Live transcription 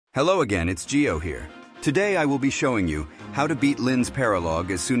Hello again, it's Geo here. Today I will be showing you how to beat Lyn's Paralogue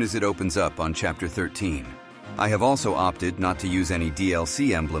as soon as it opens up on Chapter 13. I have also opted not to use any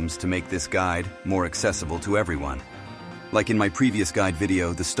DLC emblems to make this guide more accessible to everyone. Like in my previous guide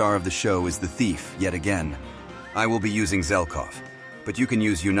video, the star of the show is the Thief yet again. I will be using Zelkov, but you can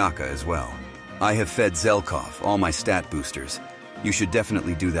use Yunaka as well. I have fed Zelkov all my stat boosters. You should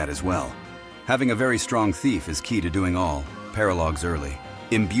definitely do that as well. Having a very strong Thief is key to doing all Paralogues early.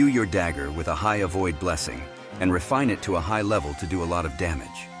 Imbue your dagger with a high avoid blessing and refine it to a high level to do a lot of damage.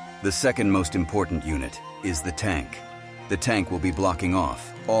 The second most important unit is the tank. The tank will be blocking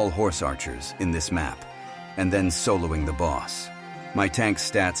off all horse archers in this map and then soloing the boss. My tank's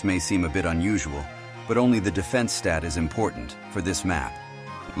stats may seem a bit unusual, but only the defense stat is important for this map.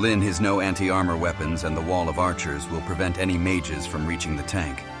 Lyn has no anti-armor weapons and the wall of archers will prevent any mages from reaching the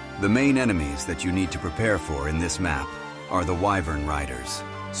tank. The main enemies that you need to prepare for in this map are the Wyvern Riders,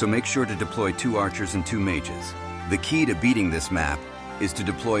 so make sure to deploy 2 archers and 2 mages. The key to beating this map is to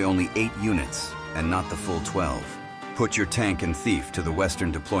deploy only 8 units and not the full 12. Put your tank and thief to the western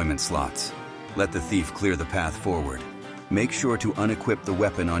deployment slots. Let the thief clear the path forward. Make sure to unequip the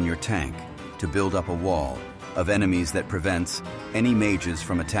weapon on your tank to build up a wall of enemies that prevents any mages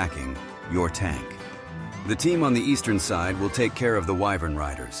from attacking your tank. The team on the eastern side will take care of the Wyvern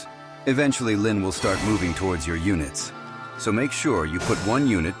Riders. Eventually Lyn will start moving towards your units, so make sure you put 1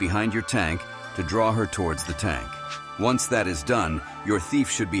 unit behind your tank to draw her towards the tank. Once that is done, your thief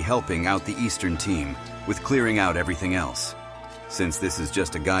should be helping out the eastern team with clearing out everything else. Since this is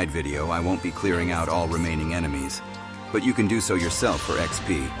just a guide video, I won't be clearing out all remaining enemies, but you can do so yourself for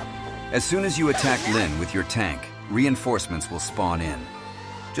XP. As soon as you attack Lyn with your tank, reinforcements will spawn in.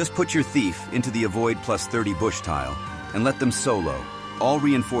 Just put your thief into the avoid +30 bush tile and let them solo all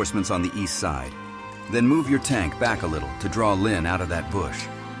reinforcements on the east side. Then move your tank back a little to draw Lyn out of that bush.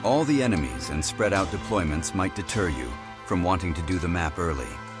 All the enemies and spread out deployments might deter you from wanting to do the map early,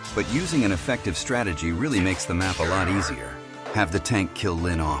 but using an effective strategy really makes the map a lot easier. Have the tank kill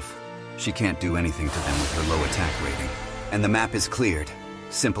Lyn off. She can't do anything to them with her low attack rating. And the map is cleared.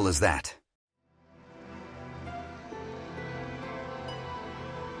 Simple as that.